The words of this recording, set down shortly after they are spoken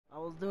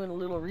was doing a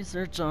little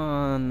research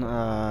on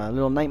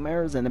Little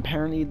Nightmares, and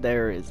apparently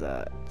there is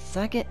a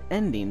second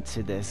ending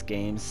to this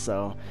game.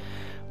 So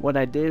what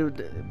I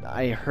did,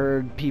 I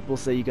heard people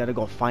say you gotta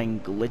go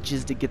find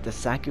glitches to get the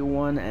second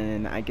one,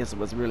 and I guess it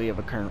was really of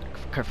a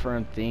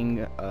confirmed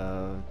thing.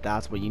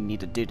 That's what you need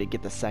to do to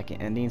get the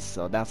second ending.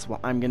 So that's what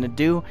I'm gonna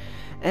do,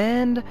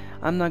 and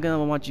I'm not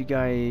gonna want you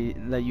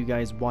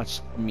guys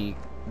watch me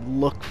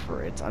look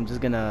for it. I'm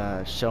just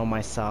gonna show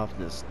myself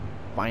just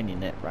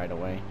finding it right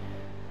away.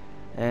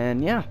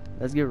 And yeah,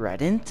 let's get right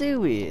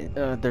into it.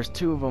 There's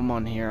two of them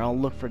on here. I'll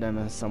look for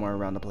them somewhere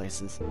around the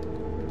places.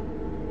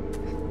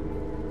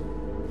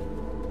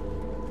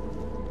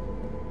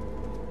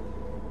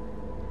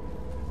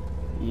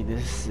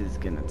 This is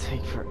gonna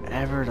take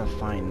forever to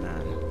find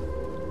that.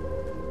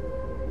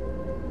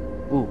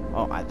 Ooh,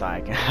 oh, I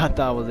thought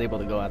I was able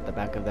to go out the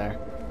back of there.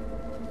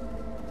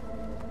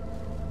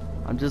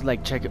 I'm just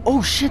like checking.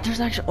 Oh shit, there's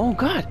actually, oh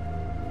god,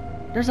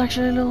 there's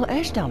actually a little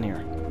edge down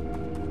here.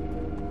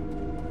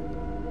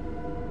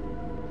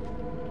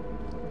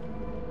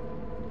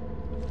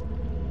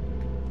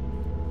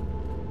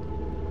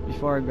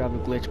 Before I grab a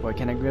glitch boy,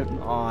 can I grab?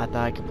 Oh, I thought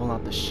I could pull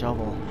out the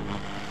shovel.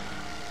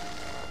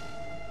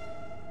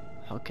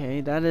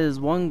 Okay, that is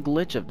one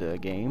glitch of the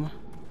game.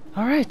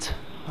 Alright,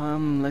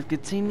 let's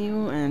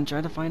continue and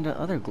try to find the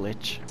other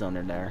glitch. It's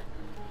under there.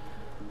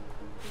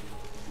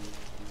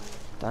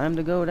 Time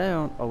to go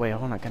down. Oh wait,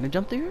 hold on, can I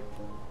jump through here?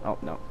 Oh,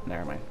 no,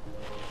 never mind.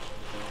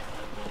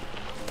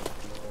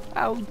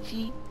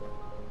 Ouchie.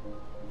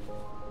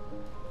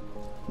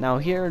 Now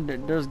here,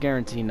 there's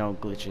guaranteed no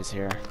glitches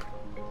here.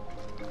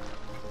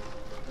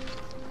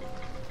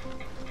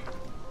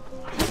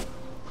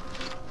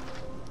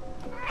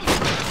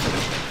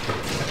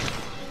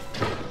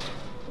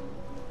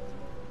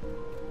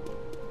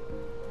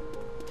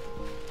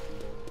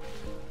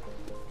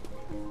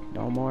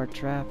 No more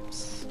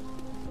traps.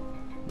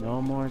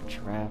 No more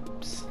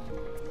traps.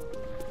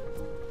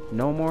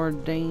 No more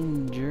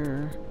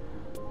danger.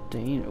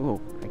 Ooh,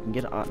 I can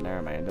get out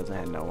there, man. It doesn't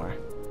head nowhere.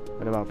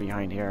 What about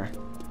behind here?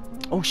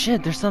 Oh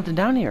shit, there's something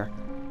down here.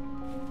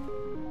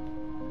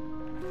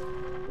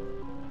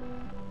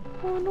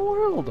 What in the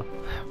world?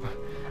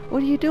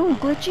 What are you doing,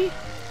 Glitchy?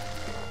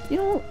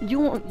 You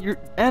want your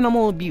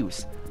animal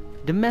abuse.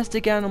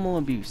 Domestic animal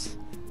abuse.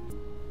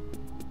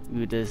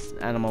 Ooh, this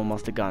animal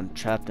must have gotten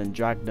trapped and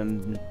dragged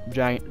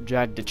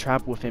the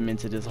trap with him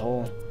into this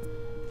hole.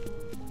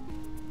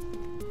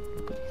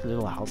 Look at these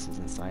little houses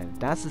inside.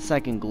 That's the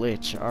second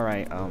glitch.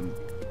 Alright,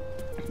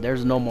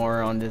 there's no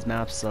more on this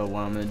map, so what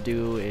I'm gonna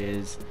do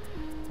is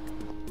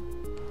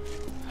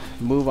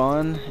move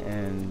on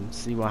and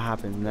see what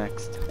happens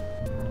next.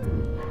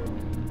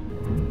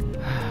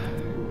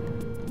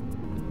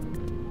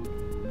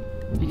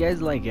 Have you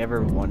guys like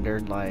ever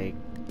wondered like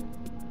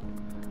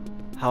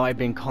how I've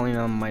been calling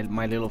on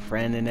my little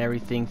friend and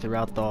everything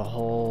throughout the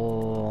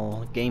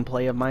whole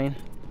gameplay of mine?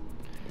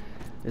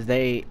 Is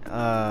the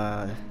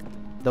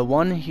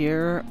one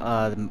here,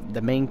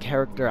 the main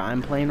character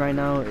I'm playing right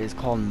now is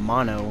called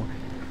Mono,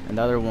 and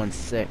the other one's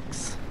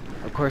Six.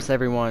 Of course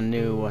everyone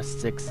knew what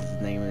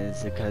Six's name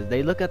is because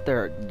they look at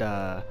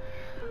the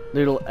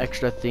little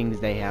extra things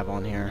they have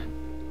on here.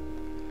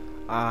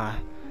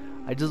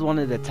 I just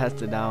wanted to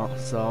test it out,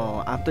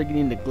 so after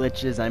getting the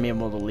glitches, I'm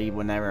able to leave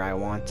whenever I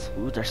want.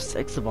 Ooh, there's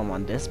 6 of them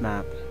on this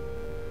map.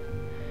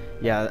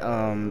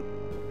 Yeah,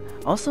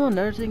 also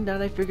another thing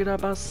that I figured out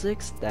about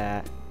Six,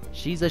 that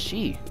she's a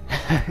she.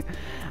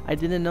 I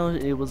didn't know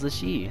it was a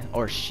she,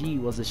 or she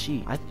was a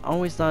she. I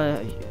always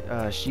thought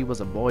she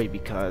was a boy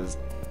because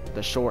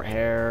the short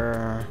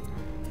hair,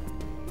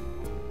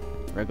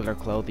 regular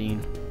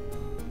clothing.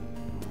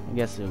 I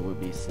guess it would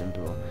be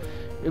simple.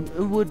 It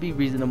would be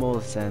reasonable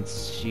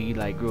since she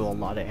like grew a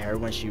lot of hair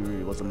when she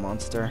was a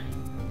monster,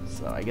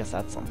 so I guess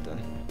that's something.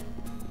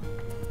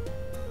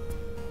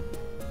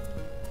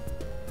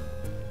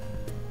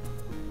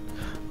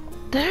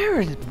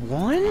 There is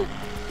one?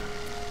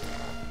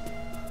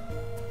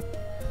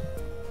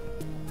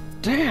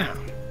 Damn!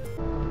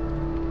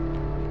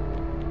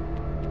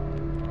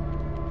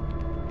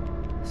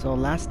 So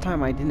last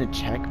time I didn't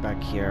check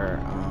back here,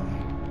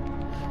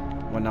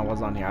 when I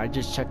was on here, I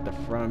just checked the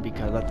front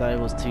because I thought it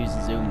was too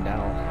zoomed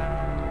out.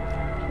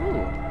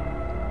 Ooh.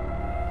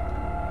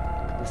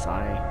 Look at this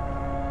eye.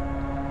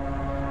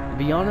 To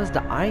be honest,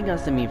 the eye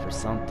got to me for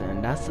something.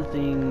 That's the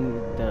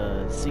thing,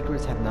 the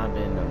secrets have not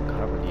been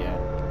uncovered yet.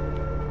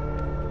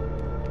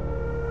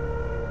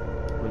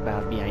 What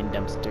about behind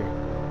dumpster?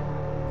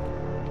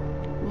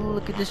 Ooh,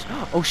 look at this.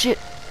 Oh shit!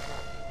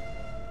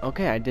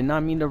 Okay, I did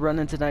not mean to run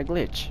into that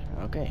glitch.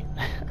 Okay.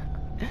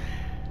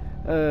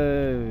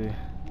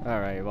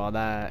 Alright, well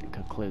that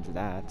concludes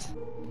that.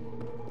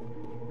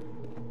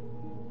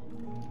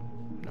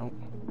 Nope.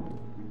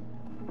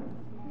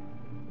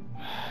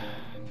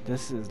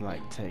 This is like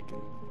taking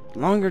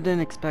longer than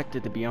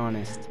expected, to be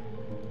honest.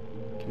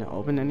 Can I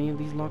open any of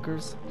these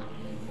lockers?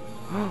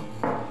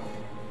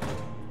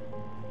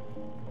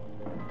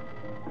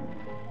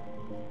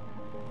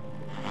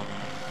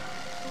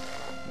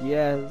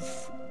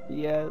 Yes.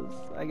 Yes,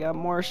 I got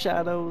more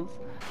shadows.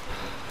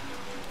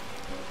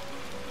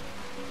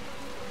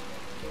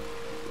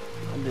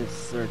 I'm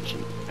just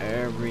searching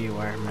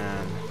everywhere,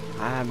 man.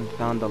 I haven't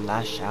found the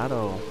last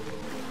shadow.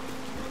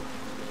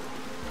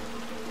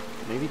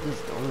 Maybe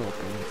this door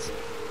opens.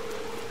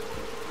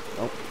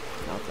 Nope,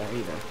 not that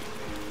either.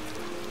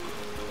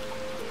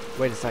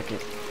 Wait a second.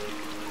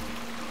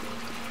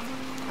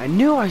 I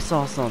knew I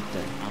saw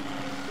something.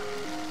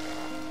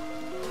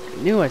 I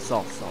knew I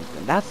saw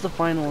something. That's the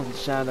final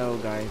shadow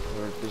guy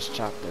for this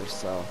chapter,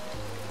 so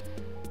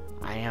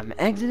I am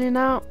exiting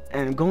out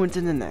and going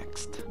to the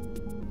next.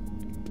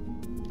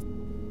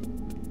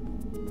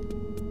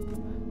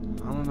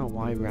 I don't know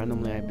why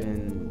randomly I've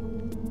been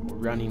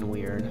running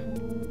weird.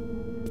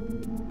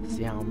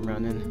 See how I'm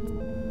running?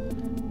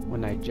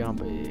 When I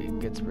jump, it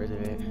gets rid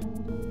of it.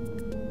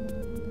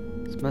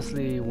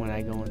 Especially when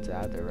I go into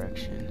that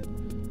direction.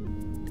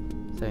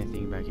 Is there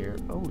anything back here?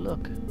 Oh,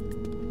 look.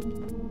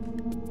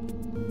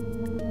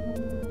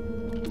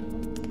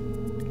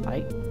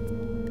 Light.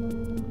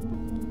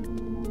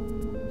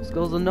 This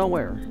goes to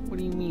nowhere. What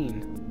do you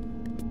mean?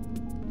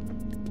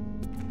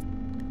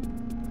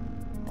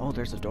 Oh,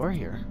 there's a door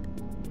here.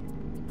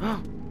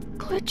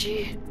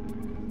 Glitchy.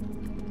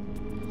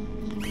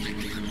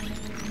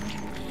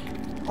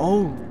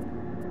 Oh.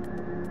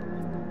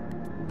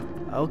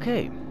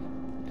 Okay.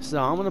 So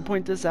I'm gonna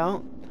point this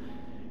out.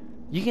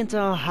 You can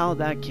tell how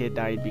that kid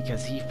died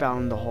because he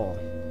found the hole.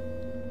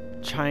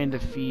 Trying to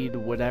feed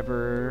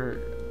whatever,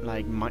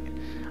 like,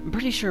 I'm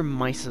pretty sure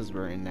mices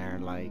were in there,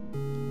 like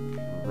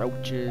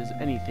roaches,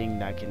 anything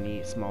that can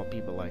eat small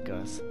people like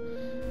us.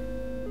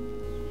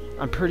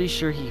 I'm pretty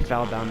sure he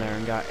fell down there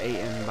and got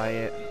eaten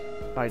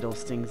by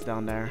those things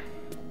down there.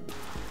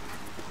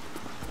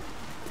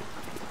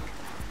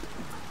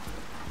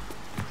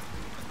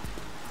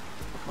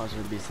 Watch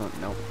there be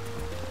something. Nope.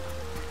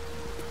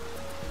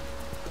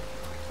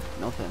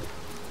 Nothing.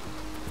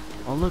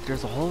 Oh look,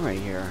 there's a hole right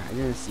here. I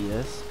didn't see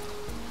this.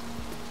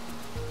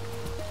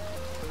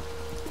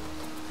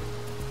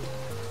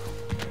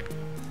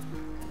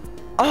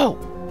 Oh!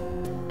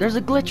 There's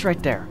a glitch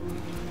right there.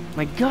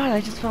 My god, I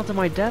just fell to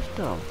my death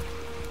though.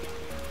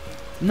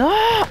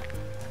 No!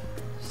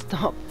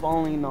 Stop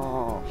falling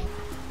off.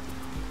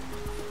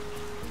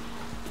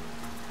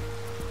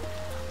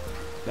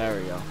 There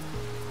we go.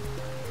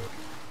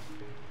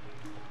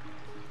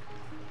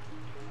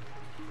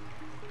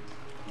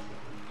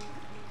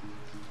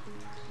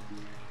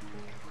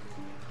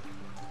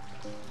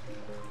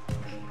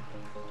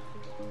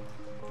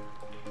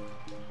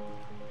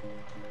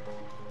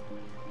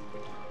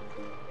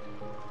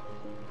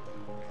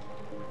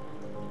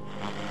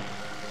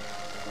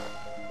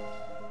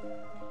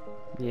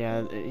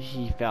 Yeah,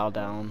 he fell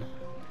down.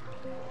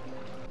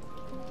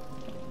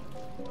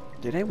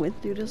 Did I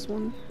went through this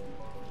one?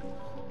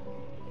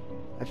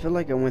 I feel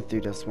like I went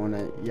through this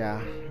one. Yeah,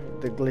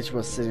 the glitch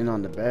was sitting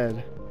on the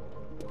bed.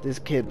 This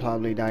kid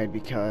probably died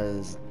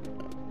because,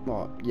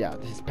 well, yeah,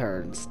 his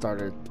parents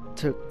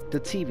took the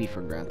TV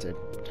for granted.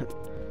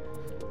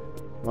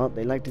 Well,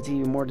 they like the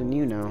TV more than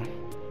you now.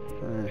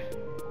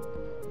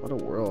 What a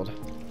world.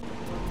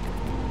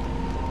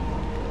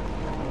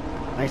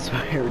 I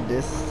swear,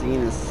 this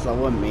scene is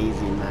so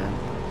amazing, man.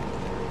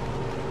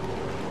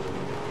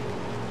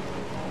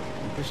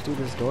 Can I push through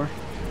this door?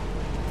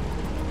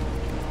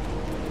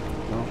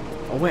 No.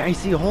 Oh wait, I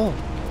see a hole.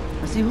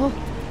 I see a hole.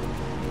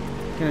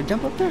 Can I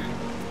jump up there?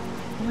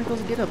 How am I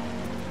supposed to get up?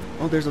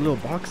 Oh, there's a little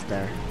box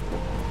there.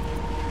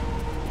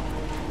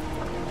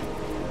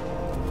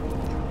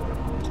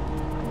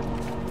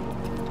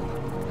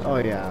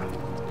 Oh yeah.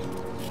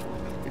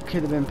 It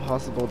could have been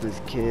possible this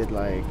kid,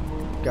 like,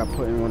 got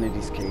put in one of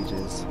these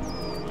cages.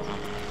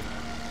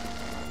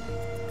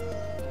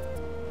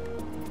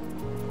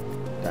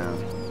 Damn.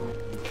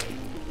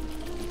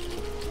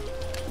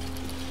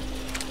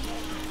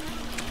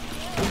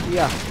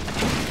 Yeah.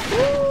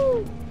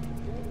 Woo!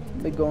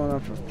 Been going on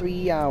for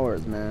 3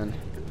 hours, man.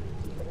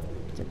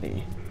 It's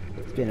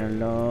been a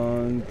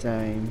long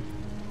time.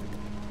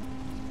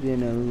 It's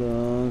been a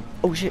long.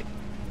 Oh shit!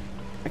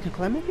 I can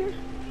climb up here?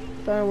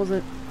 Thought I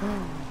wasn't.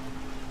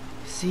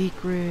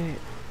 Secret.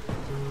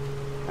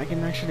 I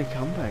can actually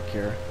come back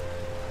here.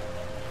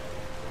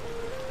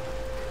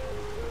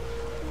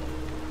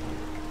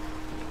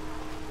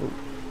 Ooh.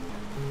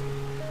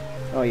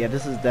 Oh yeah,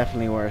 this is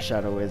definitely where a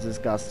shadow is. This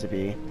got to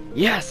be.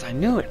 Yes, I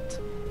knew it.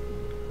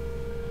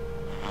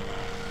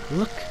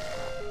 Look.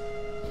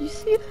 You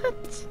see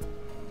that?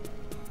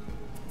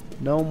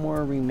 No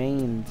more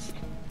remains.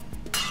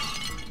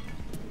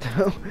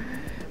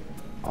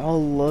 Oh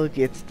look,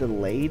 it's the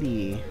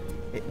lady.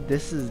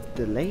 This is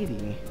the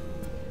lady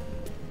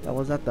that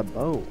was at the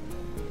boat.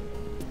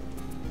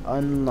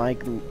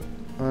 Unladylike.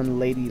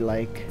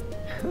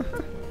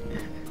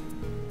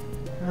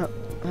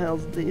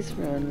 How's this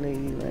for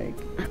unladylike?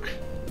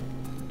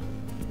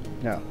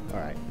 No,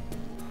 alright.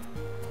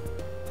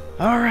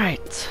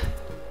 Alright.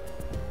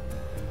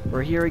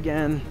 We're here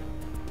again.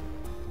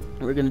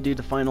 We're gonna do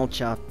the final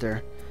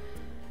chapter.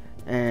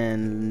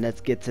 And let's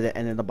get to the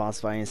end of the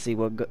boss fight and see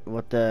what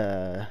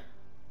the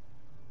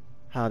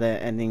how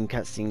the ending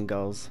cutscene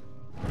goes.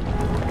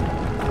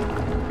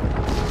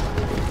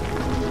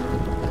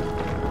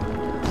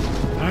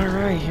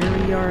 Alright,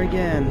 here we are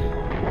again.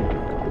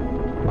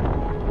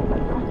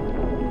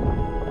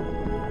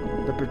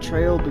 The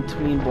betrayal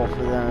between both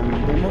of them.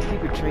 They mostly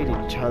betrayed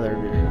each other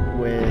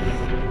with...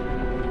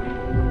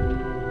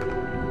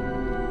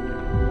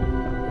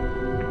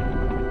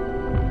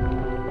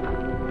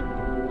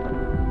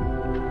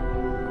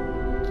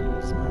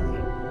 Jeez,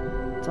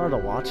 man. It's hard to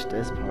watch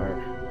this part.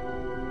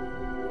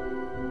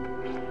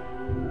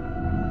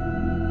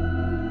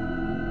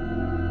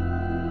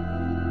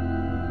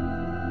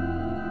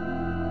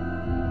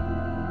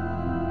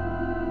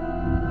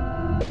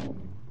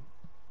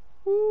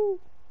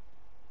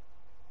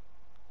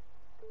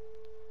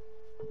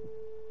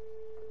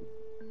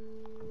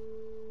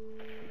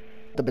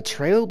 The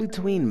betrayal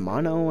between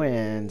Mono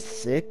and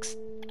Six,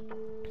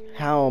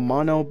 how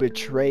Mono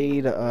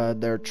betrayed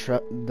their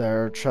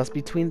trust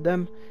between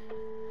them,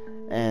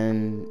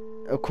 and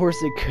of course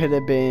it could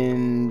have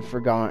been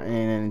forgotten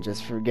and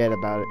just forget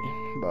about it,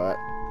 but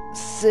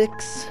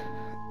Six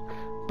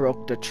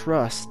broke the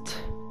trust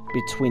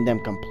between them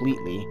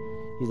completely.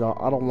 He's all,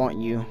 I don't want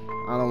you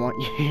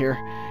here.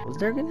 Was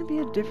there gonna be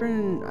a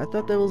different... I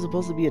thought there was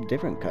supposed to be a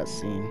different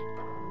cutscene.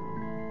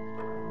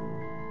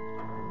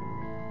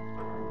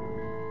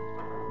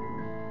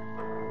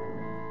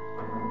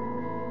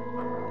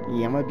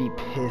 Yeah, I'm gonna be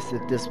pissed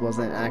if this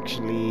wasn't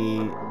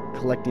actually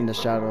collecting the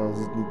shadows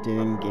and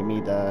didn't give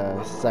me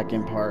the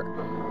second part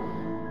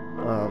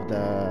of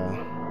the...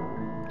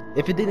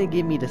 If it didn't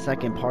give me the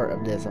second part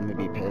of this, I'm gonna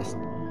be pissed.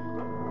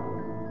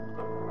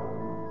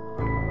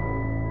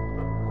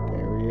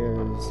 There he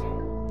is.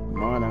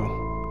 Mono.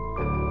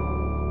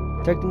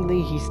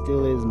 Technically, he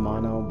still is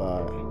Mono,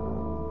 but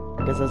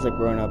I guess as a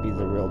grown-up, he's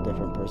a real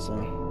different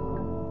person.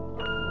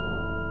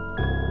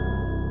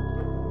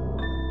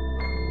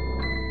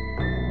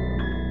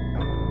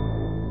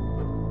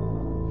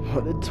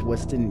 What a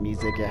twisted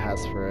music it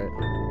has for it.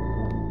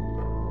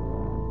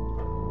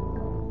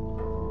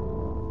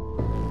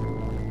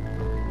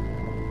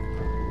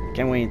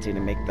 Can't wait until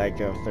to make like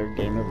a third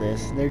game of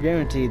this. They're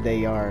guaranteed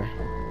they are.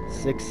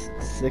 Six's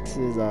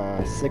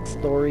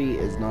story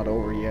is not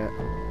over yet.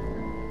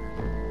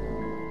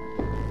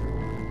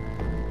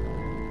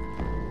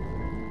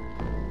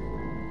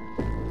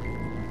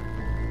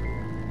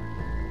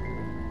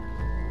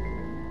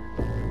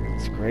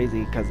 It's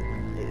crazy because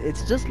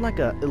it's just like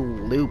a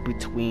loop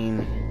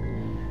between,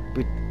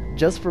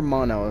 just for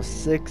Mono.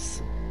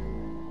 Six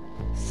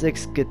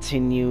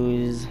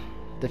continues,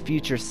 the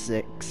future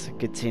Six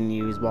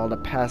continues, while the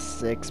past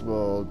Six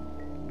will,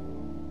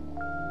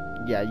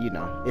 yeah, you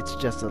know, it's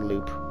just a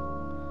loop.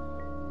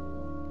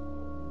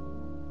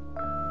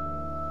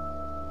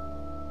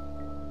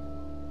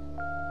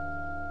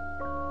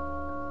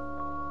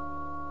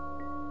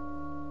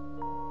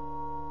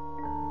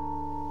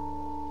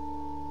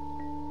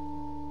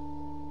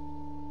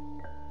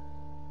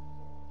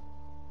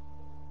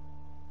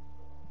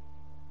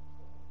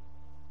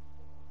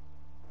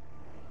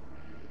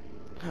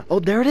 Oh,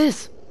 there it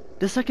is!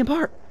 The second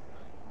part!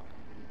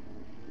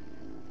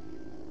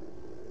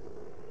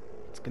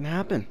 What's gonna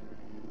happen?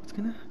 What's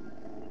gonna...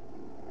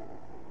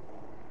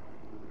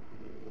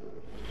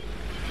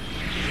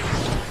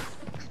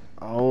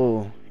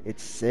 Oh,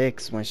 it's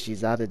Six when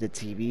she's out of the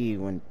TV,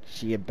 when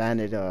she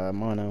abandoned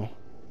Mono.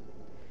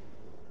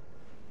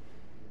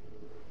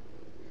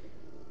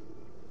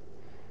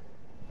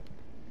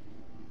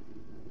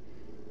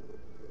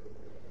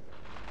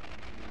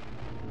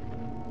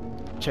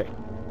 Check.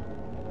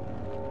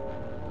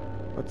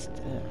 What's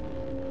that?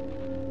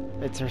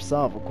 It's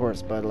herself, of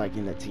course, but like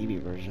in the TV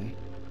version.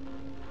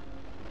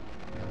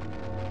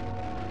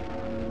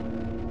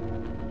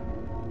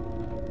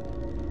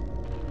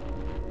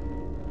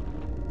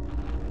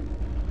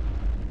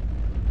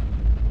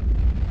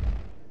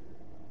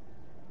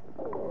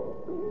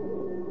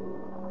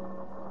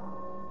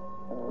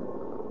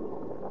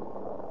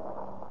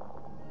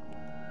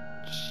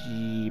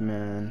 Gee,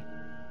 man.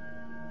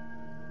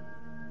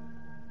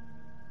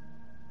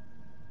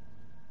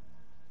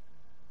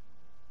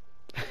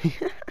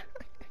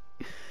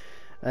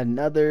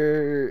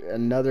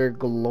 Another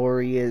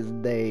glorious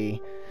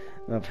day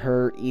of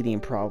her eating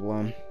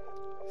problem.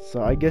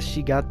 So I guess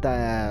she got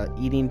that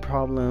eating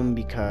problem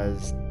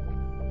because,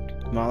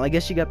 well, I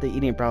guess she got the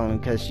eating problem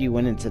because she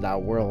went into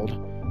that world.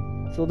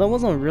 So that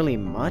wasn't really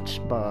much,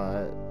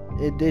 but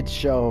it did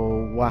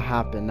show what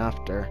happened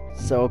after.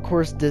 So of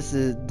course this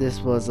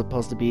was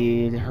supposed to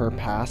be her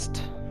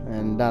past,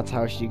 and that's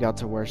how she got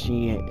to where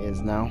she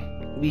is now.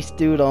 We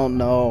still don't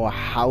know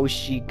how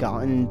she got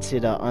into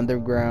the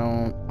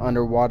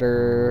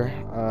underwater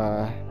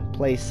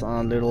place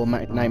on Little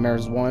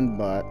Nightmares 1,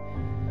 but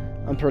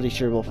I'm pretty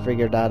sure we'll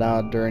figure that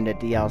out during the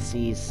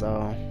DLC.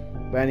 So,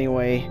 but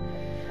anyway,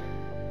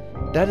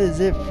 that is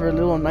it for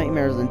Little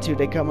Nightmares until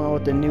they come out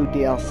with the new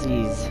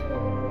DLCs.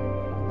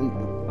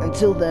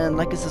 Until then,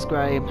 like and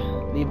subscribe,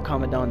 leave a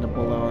comment down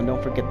below, and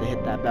don't forget to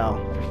hit that bell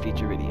for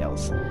future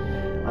videos.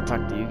 I'll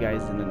talk to you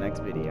guys in the next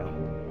video.